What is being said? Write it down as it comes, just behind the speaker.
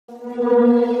Hello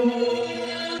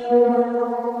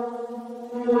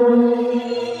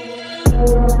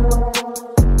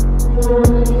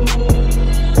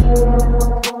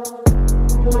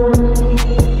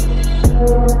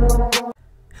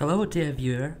dear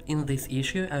viewer, in this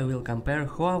issue I will compare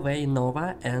Huawei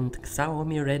Nova and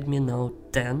Xiaomi Redmi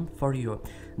Note 10 for you.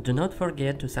 Do not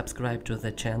forget to subscribe to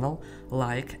the channel,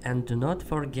 like, and do not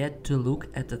forget to look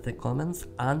at the comments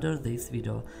under this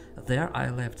video. There I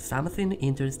left something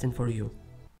interesting for you.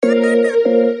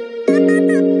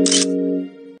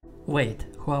 Weight: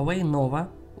 Huawei Nova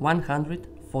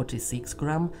 146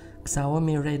 gram,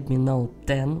 Xiaomi Redmi Note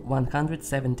 10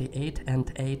 178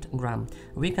 and 8 gram.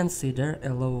 We consider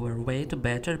a lower weight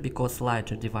better because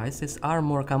lighter devices are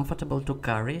more comfortable to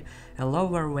carry. A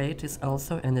lower weight is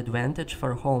also an advantage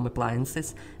for home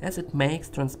appliances as it makes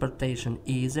transportation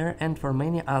easier and for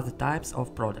many other types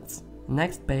of products.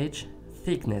 Next page: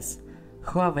 thickness.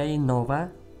 Huawei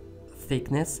Nova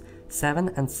thickness 7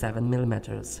 and 7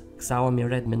 mm. Xiaomi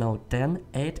Redmi Note 10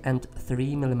 8 and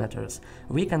 3 mm.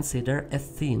 We consider a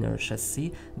thinner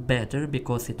chassis better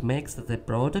because it makes the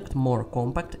product more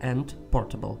compact and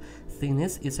portable.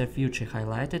 Thickness is a feature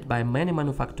highlighted by many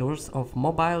manufacturers of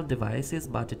mobile devices,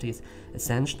 but it is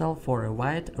essential for a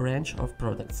wide range of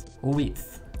products.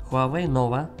 Width: Huawei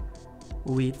Nova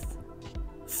width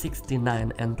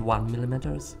 69 and 1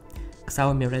 mm.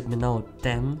 Xiaomi Redmi Note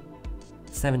 10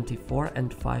 74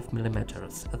 and 5 mm.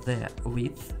 The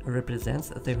width represents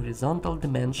the horizontal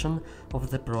dimension of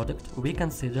the product. We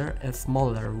consider a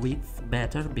smaller width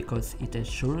better because it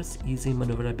assures easy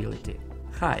maneuverability.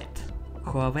 Height: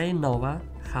 Huawei Nova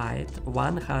height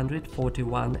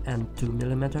 141 and 2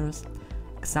 mm.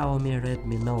 Xiaomi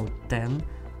Redmi Note 10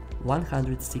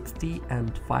 160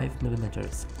 and 5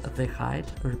 mm. The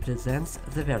height represents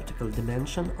the vertical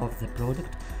dimension of the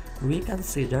product. We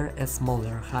consider a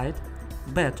smaller height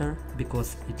better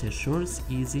because it assures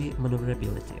easy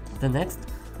maneuverability. The next: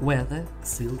 weather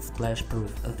sealed splash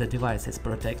proof. The device is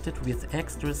protected with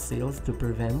extra seals to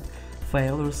prevent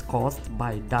failures caused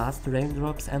by dust,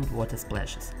 raindrops and water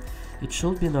splashes. It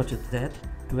should be noted that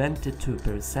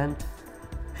 22%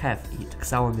 have it,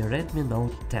 Xiaomi Redmi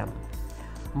Note 10,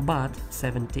 but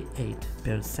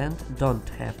 78% don't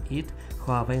have it,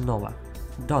 Huawei Nova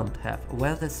don't have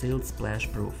weather sealed splash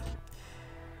proof.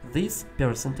 This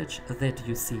percentage that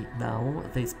you see now,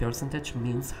 this percentage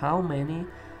means how many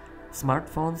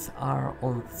smartphones are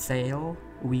on sale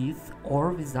with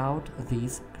or without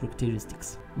these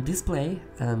characteristics. Display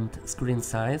and screen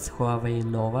size: Huawei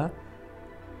Nova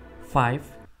 5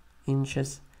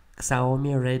 inches,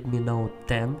 Xiaomi Redmi Note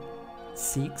 10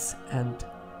 6 and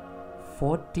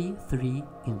 43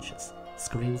 inches.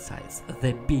 Screen size: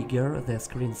 the bigger the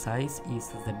screen size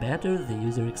is, the better the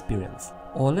user experience.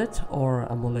 OLED or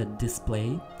AMOLED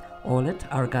display. OLED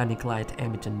organic light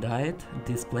emitting diode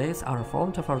displays are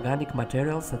formed of organic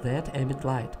materials that emit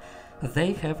light.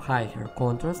 They have higher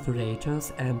contrast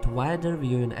ratios and wider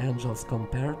viewing angles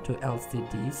compared to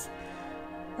LCDs.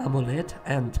 AMOLED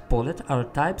and OLED are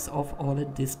types of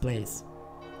OLED displays.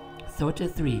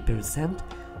 33%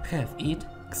 have it,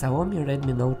 Xiaomi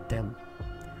Redmi Note 10,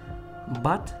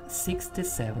 but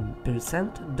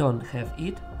 67% don't have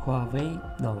it, Huawei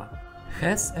Nova.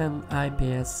 Has an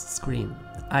IPS screen.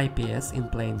 IPS in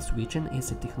plane switching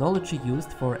is a technology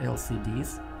used for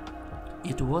LCDs.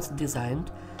 It was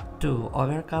designed to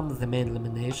overcome the main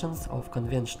limitations of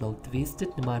conventional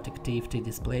twisted pneumatic TFT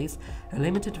displays,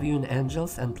 limited viewing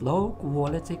angles and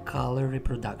low-quality color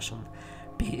reproduction.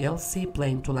 PLC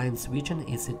plane-to-line switching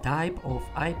is a type of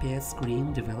IPS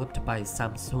screen developed by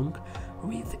Samsung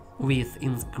with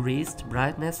increased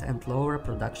brightness and lower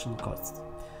production costs.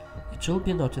 It should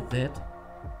be noted that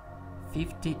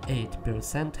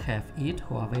 58% have it,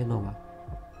 Huawei Nova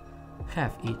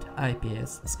have it,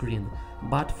 IPS screen,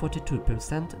 but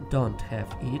 42% don't have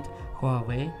it,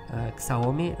 Huawei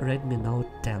Xiaomi Redmi Note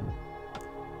 10.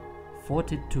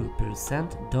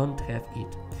 42% don't have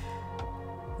it.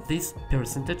 This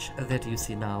percentage that you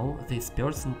see now, this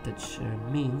percentage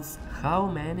means how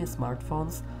many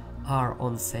smartphones are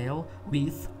on sale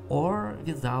with or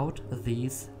without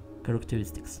these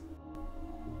characteristics.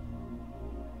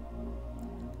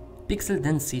 Pixel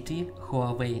density: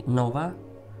 Huawei Nova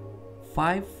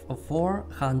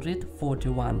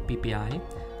 441 ppi,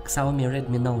 Xiaomi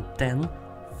Redmi Note 10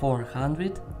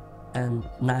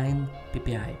 409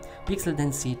 ppi. Pixel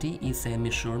density is a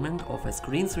measurement of a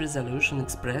screen's resolution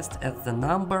expressed as the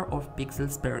number of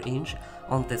pixels per inch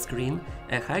on the screen.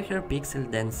 A higher pixel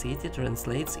density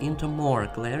translates into more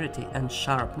clarity and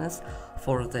sharpness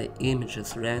for the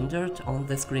images rendered on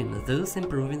the screen, thus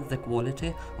improving the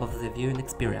quality of the viewing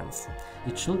experience.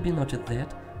 It should be noted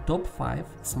that top 5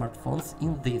 smartphones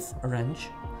in this range: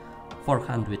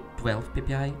 412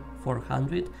 ppi,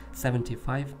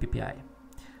 475 ppi.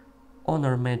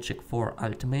 Honor Magic 4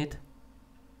 Ultimate,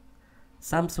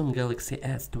 Samsung Galaxy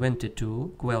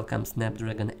S22 Qualcomm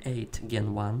Snapdragon 8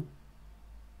 Gen 1,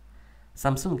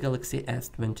 Samsung Galaxy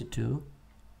S22,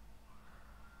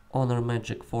 Honor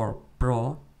Magic 4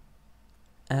 Pro,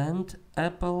 and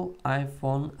Apple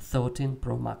iPhone 13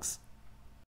 Pro Max.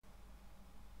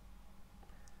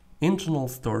 Internal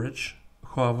storage: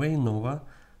 Huawei Nova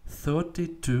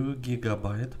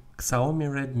 32GB, Xiaomi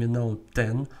Redmi Note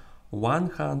 10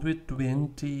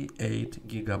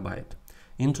 128GB.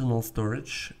 Internal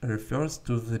storage refers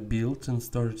to the built-in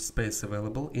storage space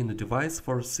available in a device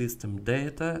for system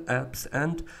data, apps,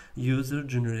 and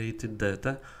user-generated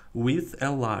data. With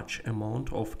a large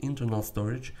amount of internal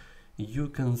storage, you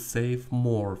can save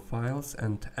more files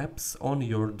and apps on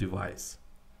your device.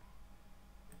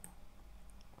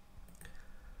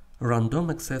 Random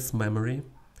access memory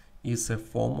is a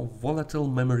form of volatile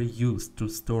memory used to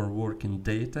store working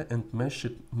data and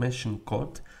machine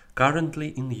code.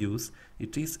 Currently in use,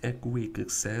 it is a quick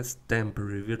access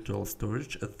temporary virtual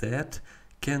storage that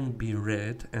can be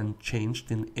read and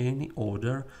changed in any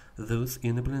order, thus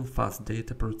enabling fast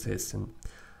data processing.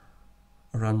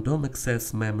 Random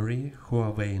access memory: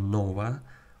 Huawei Nova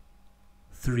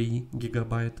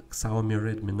 3GB, Xiaomi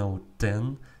Redmi Note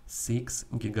 10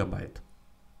 6GB.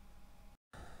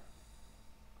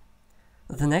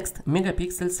 The next: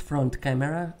 megapixels front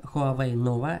camera: Huawei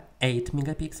Nova 8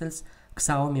 megapixels,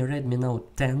 Xiaomi Redmi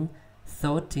Note 10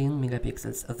 13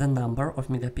 megapixels. The number of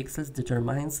megapixels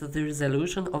determines the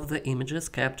resolution of the images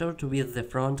captured with the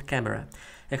front camera.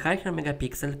 A higher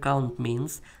megapixel count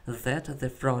means that the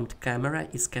front camera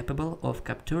is capable of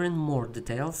capturing more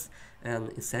details, an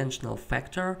essential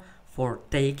factor for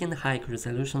taking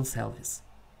high-resolution selfies.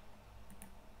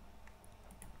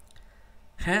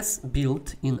 Has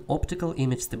built-in optical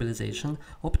image stabilization.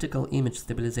 Optical image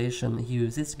stabilization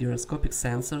uses gyroscopic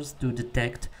sensors to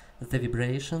detect the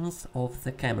vibrations of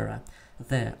the camera.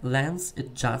 The lens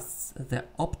adjusts the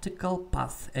optical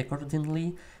path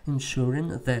accordingly,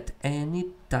 ensuring that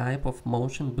any type of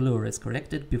motion blur is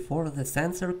corrected before the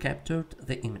sensor captured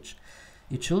the image.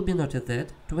 It should be noted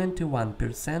that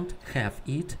 21% have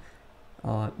it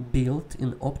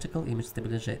built-in optical image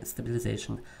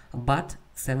stabilization, but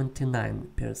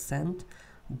 79%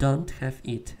 don't have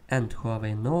it, and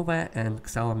Huawei Nova and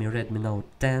Xiaomi Redmi Note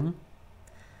 10.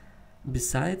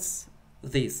 Besides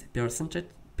this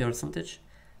percentage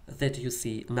that you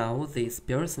see now, this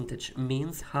percentage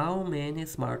means how many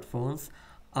smartphones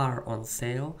are on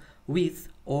sale with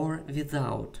or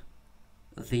without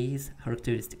these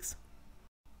characteristics.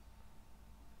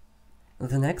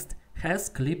 The next: has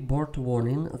clipboard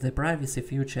warning. The privacy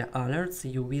feature alerts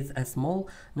you with a small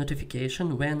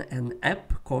notification when an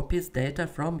app copies data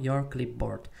from your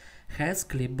clipboard. Has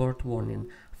clipboard warning.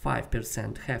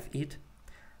 5% have it,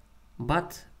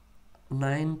 but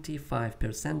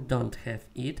 95% don't have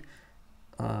it.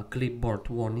 Clipboard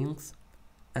warnings,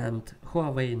 and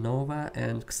Huawei Nova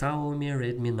and Xiaomi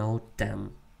Redmi Note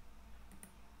 10.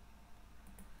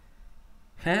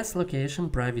 Has location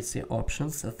privacy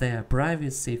options. The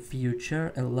privacy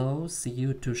feature allows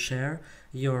you to share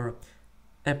your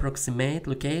approximate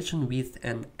location with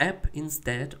an app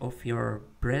instead of your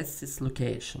precise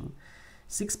location.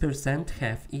 6%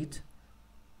 have it,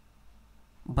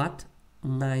 but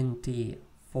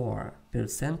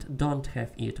 94% don't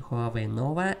have it. Huawei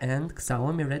Nova and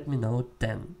Xiaomi Redmi Note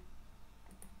 10.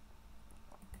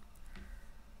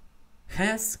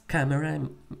 Has camera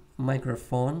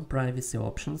microphone privacy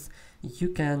options. You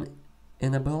can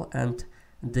enable and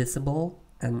disable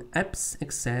an app's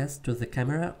access to the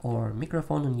camera or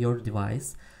microphone on your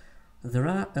device. There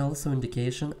are also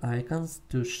indication icons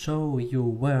to show you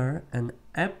where an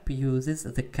app uses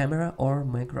the camera or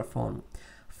microphone.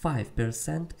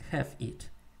 5% have it,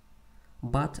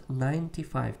 but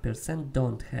 95%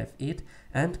 don't have it,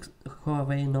 and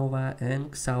Huawei Nova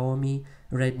and Xiaomi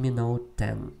Redmi Note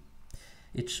 10.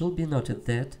 It should be noted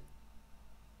that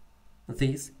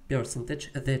this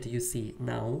percentage that you see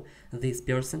now, this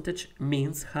percentage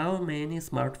means how many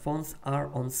smartphones are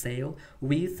on sale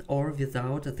with or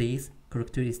without these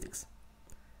characteristics.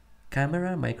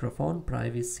 Camera, microphone,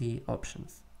 privacy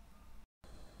options.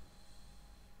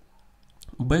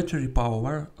 Battery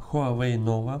power: Huawei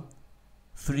Nova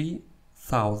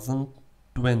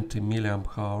 3020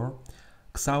 mAh,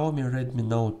 Xiaomi Redmi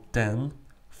Note 10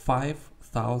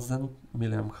 5000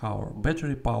 mAh.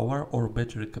 Battery power or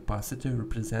battery capacity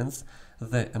represents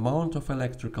the amount of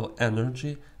electrical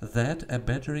energy that a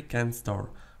battery can store.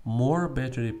 More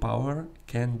battery power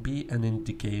can be an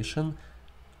indication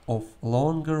of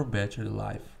longer battery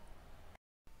life.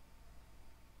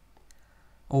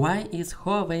 Why is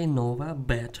Huawei Nova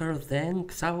better than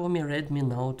Xiaomi Redmi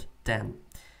Note 10?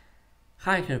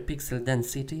 Higher pixel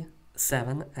density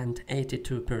 7 and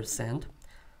 82%,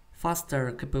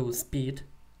 faster CPU speed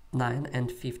 9 and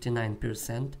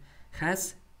 59%,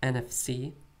 has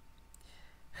NFC,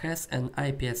 has an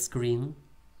IPS screen,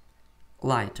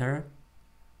 lighter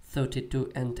 32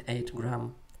 and 8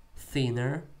 gram,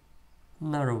 thinner,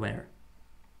 narrower.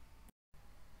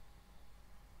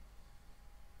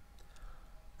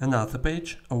 Another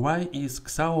page. Why is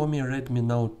Xiaomi Redmi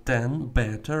Note 10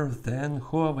 better than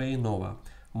Huawei Nova?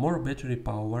 More battery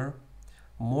power,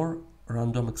 more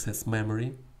random access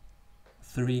memory,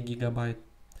 3 GB,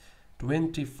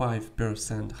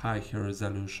 25% higher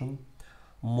resolution,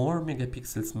 more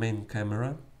megapixels main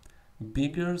camera,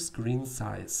 bigger screen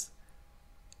size,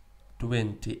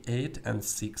 28 and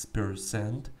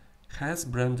 6%, has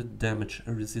branded damage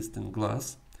resistant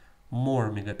glass, more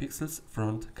megapixels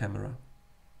front camera.